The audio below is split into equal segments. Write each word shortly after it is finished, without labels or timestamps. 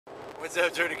What's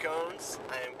up, Dirty Cones?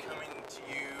 I am coming to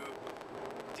you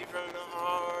deep from the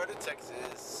heart of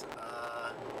Texas.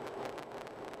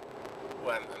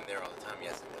 Well, I'm there all the time,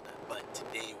 yes, I know that. But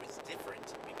today was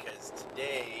different because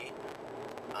today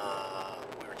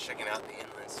we were checking out the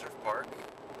inland surf park,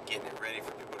 getting it ready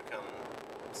for people to come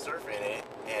surf in it.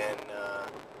 And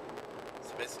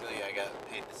so basically, I got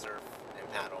paid to surf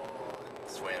and paddle and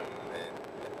swim, and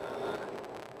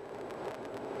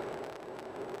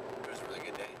it was a really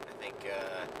good day. I think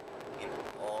in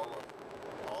all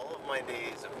of my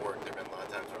days of work, there have been a lot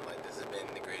of times where I'm like, this has been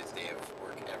the greatest day of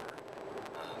work ever.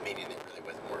 Meaning it really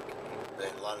wasn't work.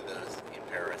 A lot of those in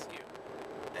pararescue.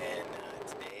 And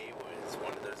today was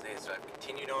one of those days. So I've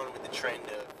continued on with the trend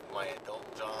of my adult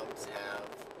jobs have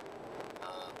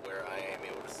where I am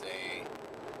able to say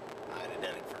I'd have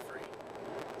done it for free.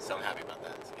 So I'm happy about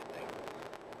that. It's a good thing.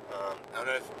 I don't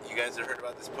know if you guys have heard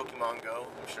about this Pokemon Go.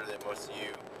 I'm sure that most of you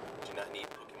do not need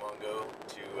Pokemon Go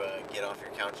to get off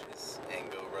your couches and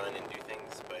go run and do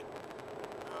things, but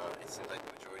it seems like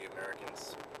the majority of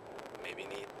Americans maybe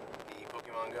need the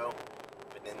Pokemon Go,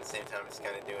 but then at the same time it's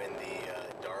kind of doing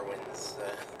the Darwin's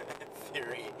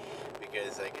theory,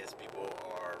 because I guess people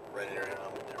are running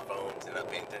around with their phones and not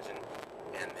paying attention,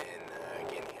 and then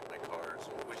getting hit by cars,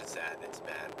 which is sad. It's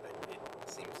bad, but it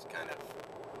seems kind of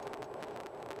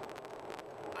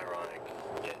ironic,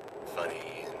 yet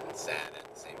funny and sad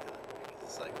at the same time, because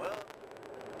it's like, well,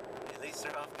 at least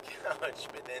they're off the couch,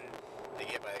 but then they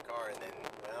get by the car, and then,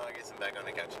 well, I guess I'm back on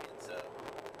the couch again. So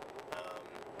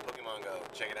Pokemon Go,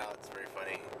 check it out, it's very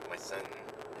funny. My son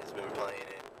has been playing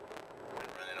it,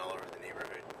 been running all over the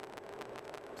neighborhood.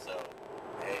 So,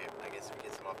 hey, I guess if he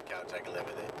gets him off the couch, I can live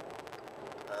with it.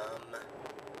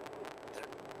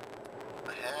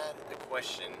 I had a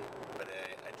question, but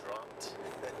I dropped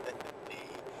the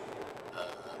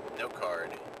note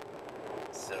card,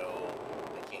 so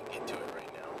I can't get to it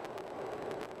right now.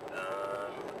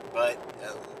 But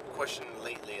a question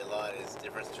lately a lot is the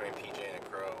difference between PJ and a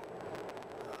crow.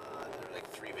 There are like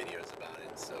 3 videos about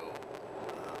it, so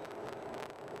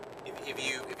if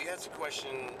you ask a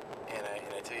question and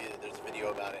I tell you that there's a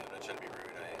video about it, I'm not trying to be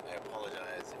rude, I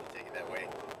apologize if you take it that way.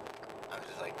 I'm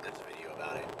just like, there's a video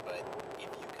about it. But if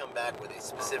you come back with a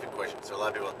specific question, so a lot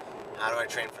of people, how do I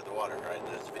train for the water, right?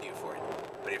 There's a video for it.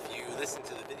 But if you listen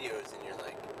to the videos and you're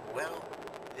like, well,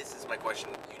 this is my question,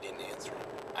 you didn't answer it,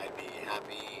 I'd be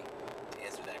happy to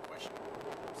answer that question.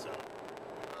 So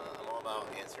I'm all about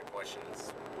answering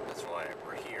questions. That's why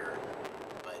we're here.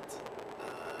 But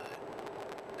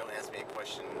don't ask me a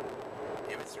question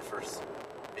if it's your first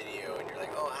video and you're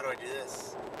like, oh, how do I do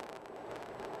this?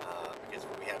 Because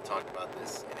we have talked about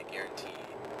this, and I guarantee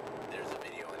there's a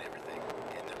video on everything,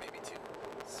 and there may be 2.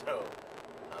 So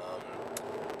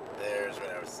there's what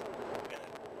I was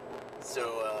gonna.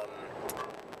 So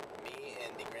me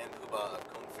and the Grand Poobah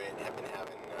of Conefit have been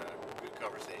having a good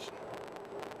conversation,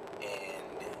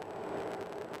 and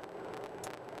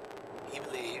he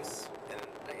believes, and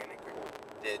I can agree,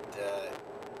 that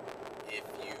if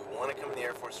you want to come in the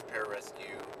Air Force for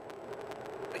pararescue,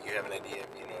 but you have an idea of,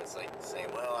 it's like saying,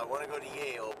 well, I want to go to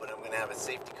Yale, but I'm going to have a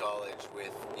safety college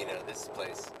with, this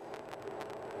place.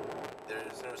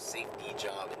 There's no safety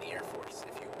job in the Air Force.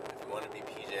 If you want to be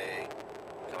PJ,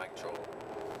 command control,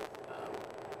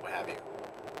 what have you,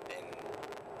 then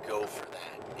go for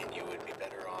that. And you would be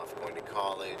better off going to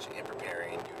college and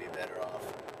preparing. You'd be better off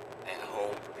at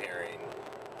home preparing,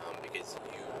 because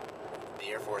the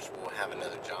Air Force will have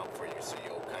another job for you, so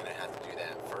you'll kind of have to do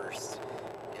that first,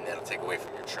 and that'll take away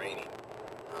from your training.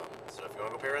 So if you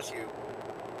want to go pararescue,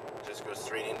 just go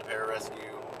straight into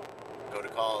pararescue, go to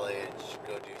college,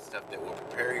 go do stuff that will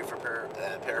prepare you for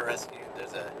pararescue.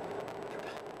 There's a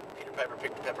Peter Piper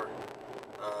picked a pepper.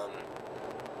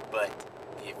 But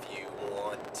if you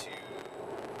want to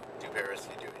do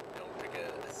pararescue, do it. Don't pick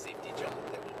a safety job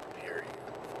that will prepare you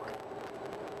for it.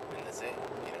 And that's it,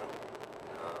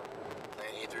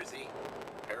 Plan A through Z,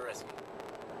 pararescue.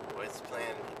 What's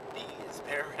plan B is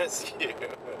pararescue.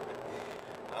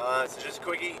 So just a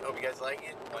quickie, hope you guys like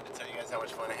it. Wanted to tell you guys how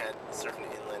much fun I had surfing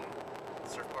the inland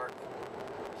surf park.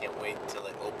 Can't wait until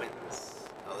it opens.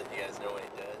 I'll let you guys know when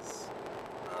it does.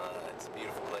 It's a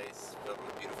beautiful place, filled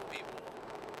with beautiful people,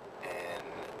 and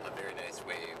a very nice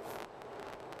wave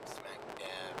smack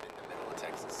dab in the middle of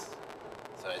Texas.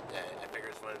 So I figure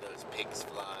it's one of those pigs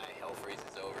fly, hell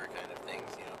freezes over kind of things,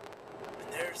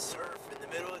 And there's surf in the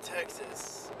middle of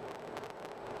Texas.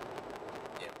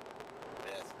 Yeah,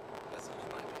 that's just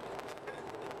my opinion.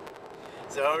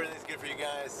 So everything's good for you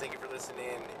guys. Thank you for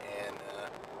listening, and